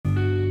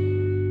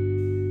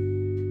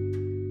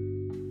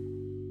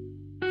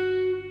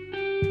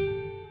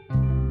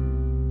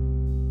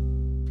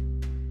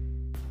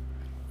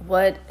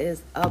What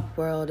is up,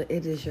 world?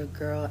 It is your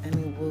girl,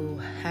 Emmy Woo.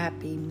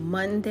 Happy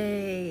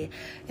Monday.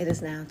 It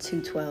is now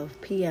 2:12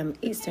 p.m.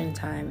 Eastern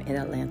Time in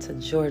Atlanta,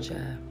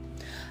 Georgia.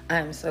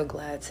 I'm so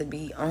glad to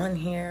be on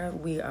here.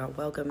 We are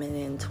welcoming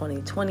in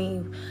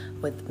 2020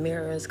 with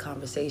Mirrors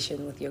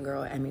Conversation with your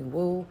girl, Emmy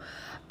Woo.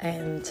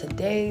 And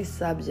today's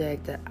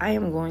subject that I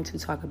am going to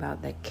talk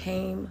about that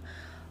came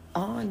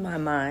on my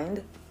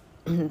mind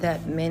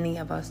that many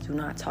of us do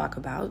not talk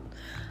about,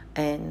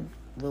 and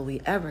will we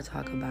ever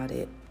talk about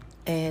it?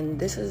 And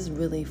this is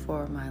really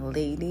for my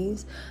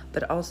ladies,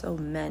 but also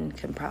men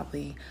can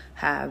probably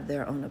have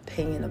their own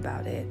opinion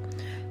about it.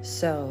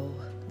 So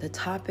the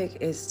topic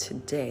is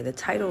today, the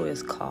title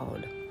is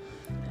called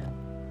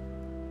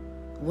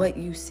What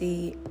You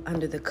See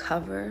Under the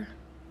Cover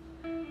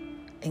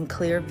in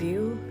Clear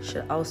View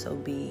Should Also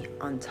Be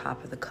on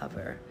Top of the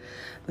Cover.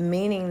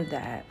 Meaning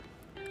that,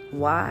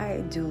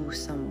 why do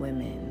some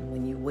women,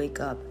 when you wake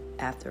up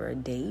after a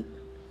date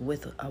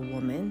with a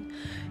woman,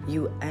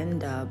 you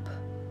end up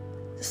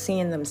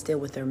seeing them still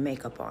with their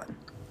makeup on?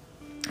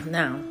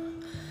 Now,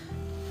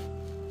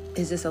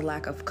 is this a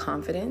lack of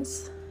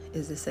confidence?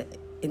 Is this an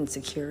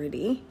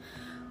insecurity?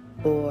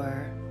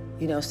 Or,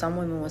 some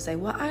women will say,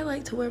 well, I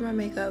like to wear my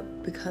makeup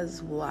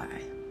because why?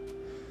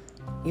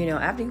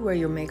 After you wear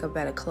your makeup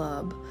at a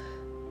club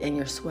and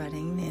you're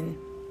sweating and,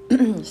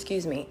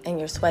 and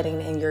you're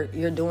sweating and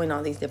you're doing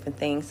all these different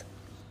things,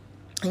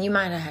 and you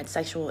might have had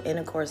sexual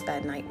intercourse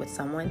that night with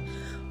someone,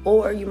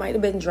 or you might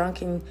have been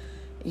drunk and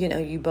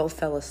you both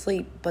fell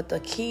asleep. But the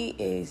key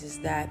is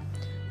that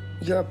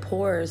your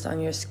pores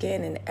on your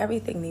skin and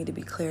everything need to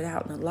be cleared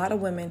out. And a lot of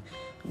women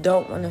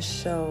don't want to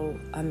show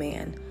a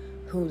man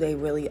who they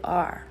really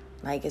are.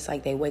 It's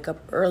like they wake up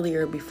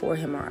earlier before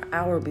him or an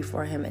hour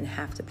before him and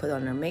have to put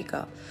on their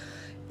makeup.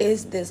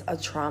 Is this a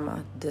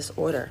trauma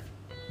disorder?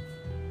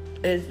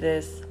 Is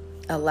this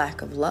a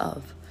lack of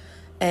love?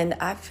 And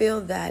I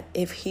feel that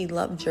if he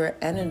loved your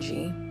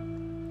energy,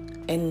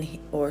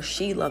 or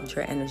she loved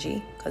your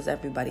energy, because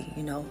everybody,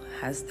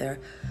 has their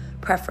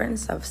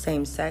preference of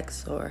same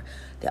sex or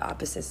the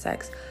opposite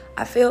sex.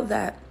 I feel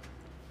that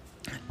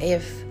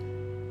if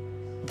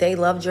they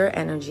loved your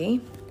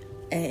energy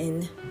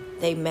and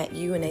they met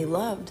you and they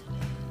loved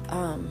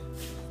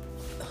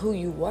who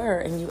you were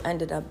and you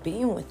ended up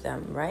being with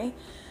them, right?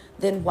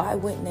 Then why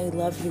wouldn't they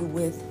love you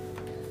with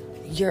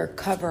your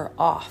cover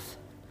off,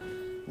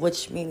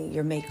 which meaning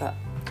your makeup?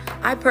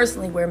 I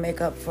personally wear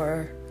makeup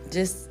for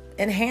just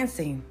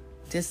enhancing,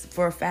 just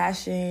for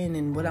fashion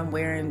and what I'm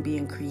wearing,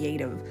 being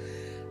creative.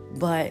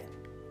 But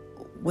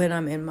when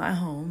I'm in my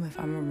home, if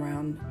I'm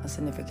around a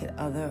significant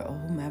other or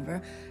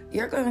whomever,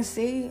 you're going to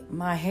see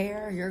my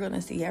hair, you're going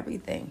to see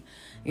everything.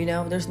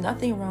 There's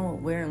nothing wrong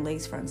with wearing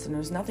lace fronts, and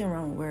there's nothing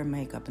wrong with wearing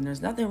makeup, and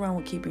there's nothing wrong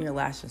with keeping your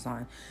lashes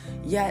on.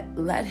 Yet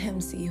let him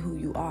see who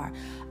you are.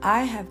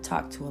 I have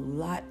talked to a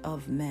lot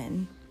of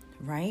men,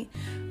 right,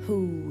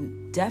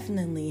 who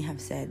definitely have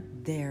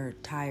said they're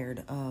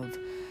tired of,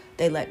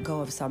 they let go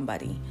of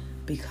somebody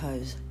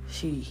because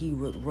he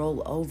would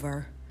roll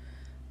over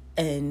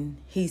and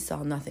he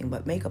saw nothing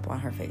but makeup on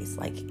her face.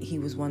 He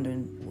was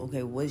wondering,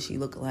 okay, what does she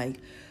look like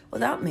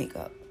without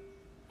makeup?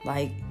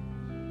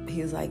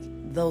 He's like,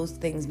 those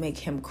things make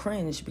him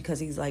cringe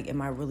because he's like,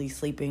 am I really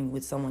sleeping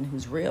with someone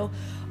who's real,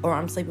 or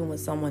I'm sleeping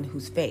with someone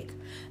who's fake?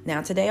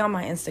 Now, today on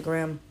my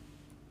Instagram,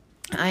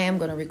 I am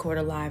going to record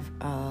a live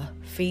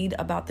feed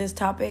about this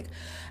topic,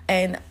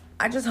 and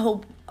I just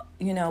hope,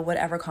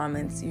 whatever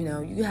comments,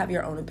 you have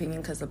your own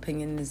opinion, because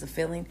opinion is a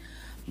feeling.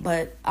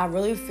 But I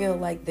really feel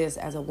like this,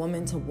 as a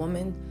woman to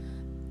woman,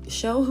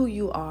 show who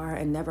you are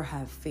and never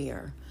have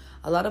fear.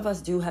 A lot of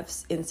us do have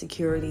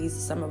insecurities.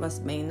 Some of us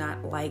may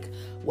not like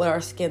what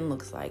our skin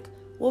looks like.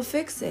 Well,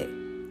 fix it.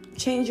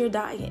 Change your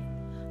diet.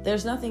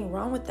 There's nothing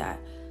wrong with that.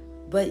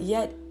 But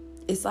yet,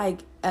 it's like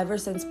ever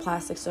since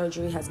plastic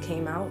surgery has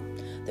came out,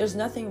 there's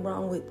nothing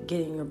wrong with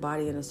getting your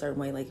body in a certain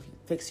way. Like, if you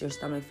fix your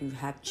stomach, if you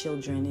have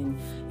children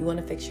and you want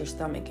to fix your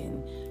stomach,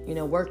 and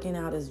working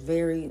out is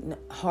very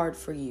hard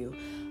for you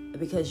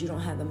because you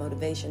don't have the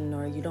motivation,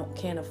 or you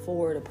can't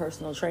afford a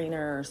personal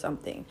trainer or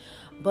something,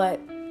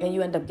 and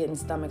you end up getting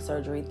stomach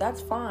surgery.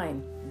 That's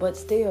fine, but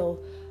still,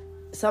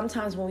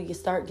 sometimes when we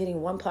start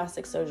getting one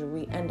plastic surgery,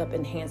 we end up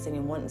enhancing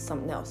and wanting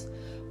something else,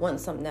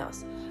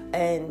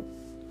 and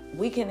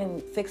we can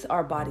fix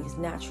our bodies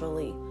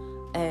naturally.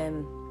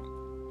 And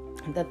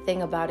the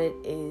thing about it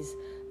is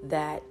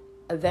that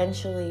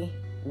eventually,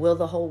 will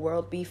the whole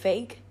world be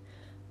fake?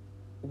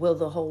 Will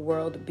the whole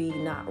world be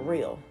not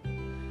real?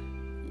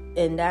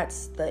 And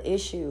that's the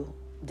issue.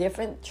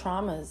 Different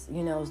traumas,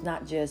 it's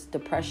not just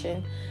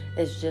depression.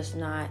 It's just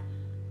not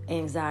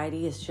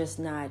anxiety. It's just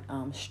not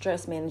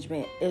stress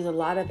management. There's a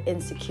lot of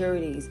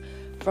insecurities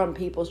from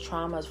people's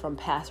traumas from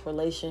past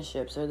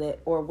relationships,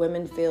 or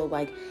women feel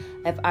like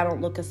if I don't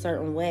look a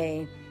certain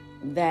way,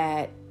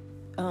 that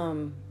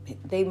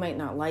they might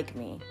not like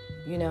me,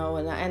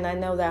 and I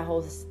know that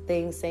whole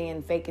thing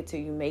saying fake it till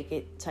you make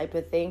it type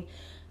of thing.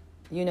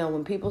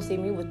 When people see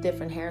me with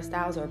different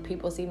hairstyles, or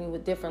people see me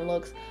with different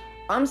looks,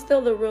 I'm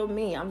still the real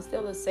me. I'm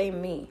still the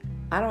same me.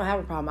 I don't have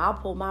a problem. I'll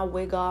pull my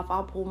wig off.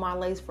 I'll pull my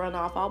lace front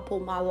off. I'll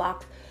pull my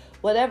locks.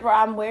 Whatever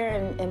I'm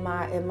wearing in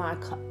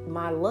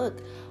my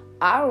look,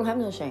 I don't have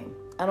no shame.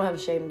 I don't have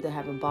shame to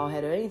have a bald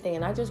head or anything.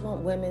 And I just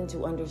want women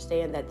to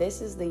understand that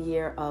this is the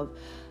year of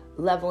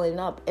leveling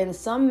up. And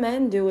some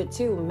men do it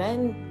too.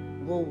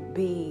 Men will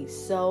be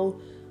so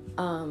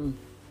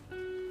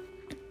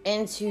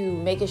into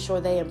making sure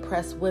they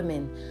impress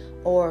women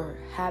or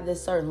have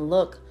this certain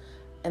look.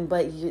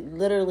 But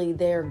literally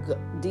they're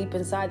deep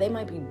inside. They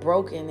might be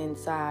broken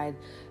inside,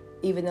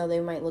 even though they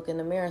might look in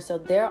the mirror. So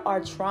there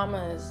are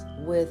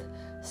traumas with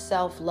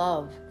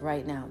self-love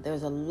right now.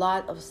 There's a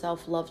lot of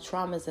self-love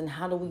traumas. And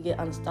how do we get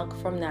unstuck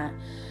from that?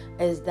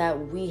 Is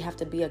that we have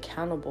to be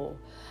accountable.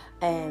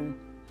 And,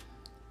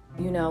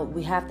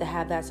 we have to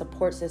have that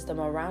support system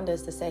around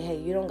us to say, hey,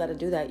 you don't got to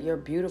do that. You're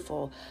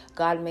beautiful.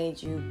 God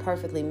made you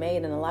perfectly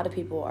made. And a lot of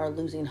people are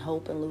losing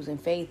hope and losing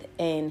faith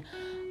in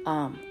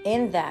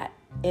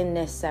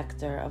this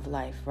sector of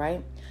life,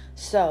 right?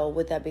 So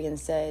with that being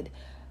said,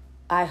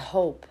 I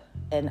hope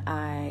and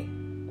I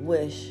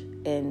wish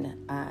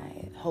and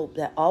I hope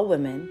that all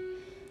women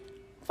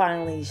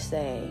finally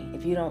say,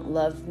 if you don't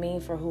love me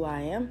for who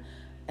I am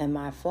and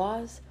my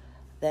flaws,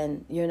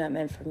 then you're not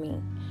meant for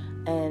me.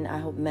 And I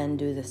hope men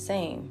do the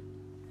same.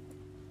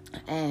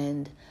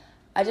 And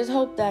I just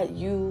hope that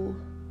you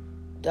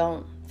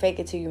don't fake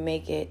it till you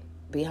make it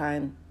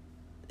behind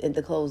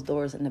the closed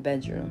doors in the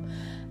bedroom.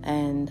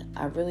 And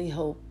I really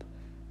hope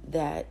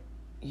that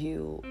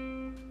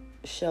you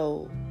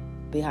show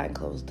behind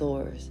closed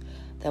doors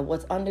that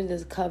what's under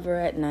this cover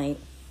at night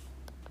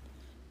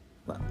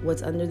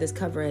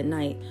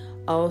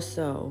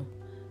also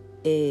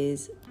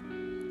is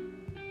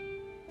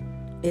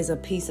a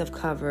piece of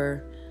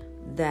cover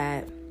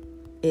that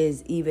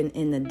is even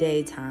in the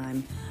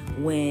daytime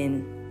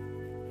when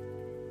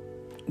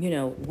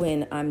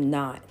I'm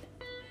not.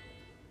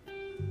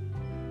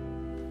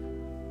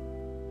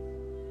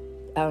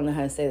 I don't know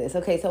how to say this.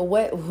 Okay, so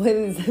what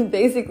is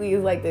basically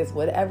is like this.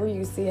 Whatever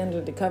you see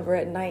under the cover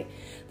at night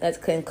that's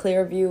in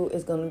clear view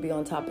is going to be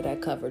on top of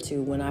that cover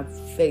too when I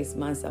face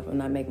myself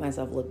and I make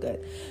myself look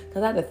good.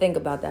 Because I had to think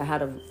about that, how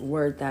to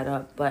word that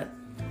up. But,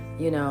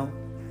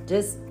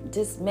 just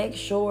make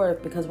sure,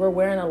 because we're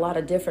wearing a lot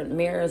of different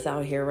mirrors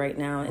out here right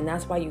now. And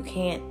that's why you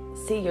can't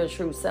see your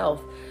true self.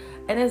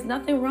 And there's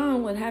nothing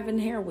wrong with having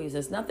hair weaves.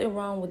 There's nothing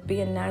wrong with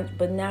being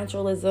but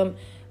naturalism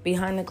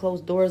behind the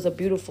closed door is a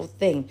beautiful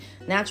thing.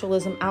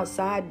 Naturalism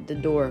outside the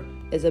door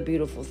is a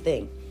beautiful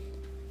thing.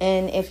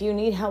 And if you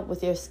need help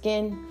with your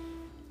skin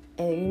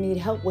and you need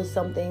help with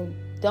something,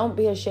 don't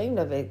be ashamed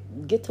of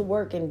it. Get to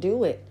work and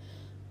do it.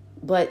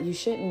 But you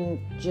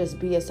shouldn't just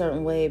be a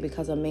certain way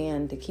because a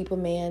man, to keep a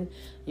man,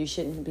 you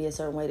shouldn't be a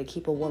certain way to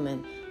keep a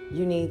woman.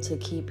 You need to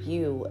keep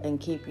you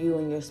and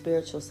your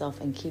spiritual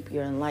self and keep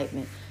your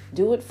enlightenment.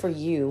 Do it for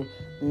you,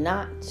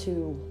 not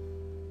to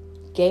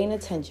gain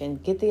attention.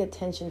 Get the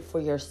attention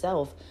for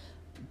yourself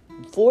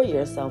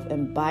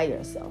and by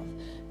yourself.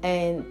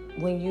 And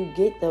when you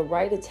get the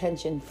right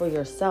attention for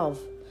yourself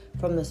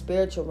from the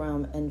spiritual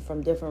realm and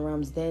from different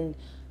realms, then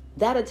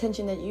that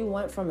attention that you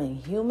want from a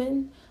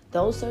human,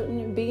 those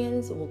certain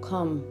beings will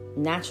come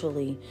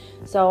naturally.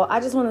 So I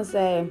just want to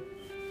say,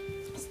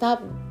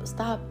 stop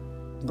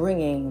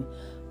bringing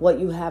what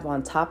you have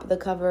on top of the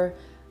cover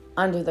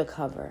under the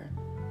cover.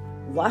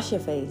 Wash your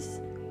face,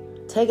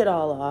 take it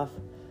all off,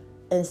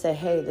 and say,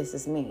 hey, this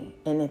is me.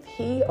 And if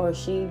he or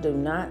she do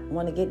not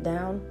want to get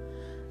down,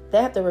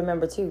 they have to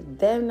remember too,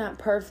 they're not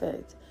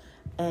perfect.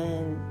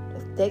 And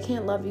if they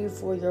can't love you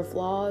for your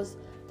flaws,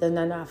 then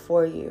they're not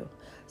for you.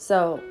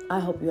 So I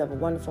hope you have a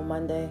wonderful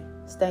Monday.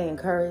 Stay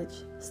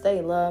encouraged,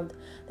 stay loved.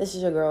 This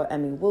is your girl,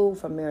 Emmy Wu,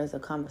 from Mirrors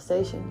of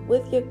Conversation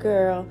with your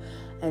girl.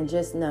 And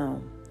just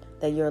know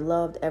that you're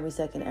loved every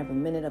second, every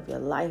minute of your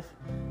life.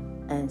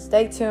 And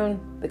stay tuned,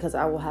 because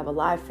I will have a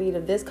live feed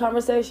of this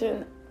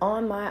conversation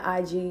on my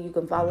IG. You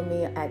can follow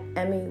me at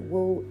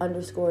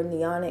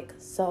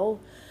EmmyWoo_Neonic Soul.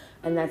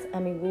 And that's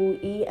Emmy Wu,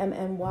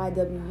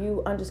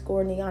 EMMYWU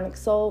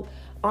 _Neonic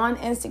on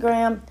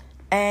Instagram,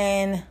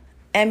 and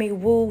Emmy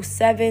Wu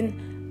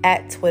 7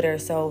 at Twitter.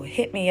 So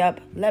hit me up.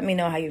 Let me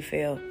know how you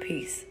feel.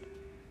 Peace.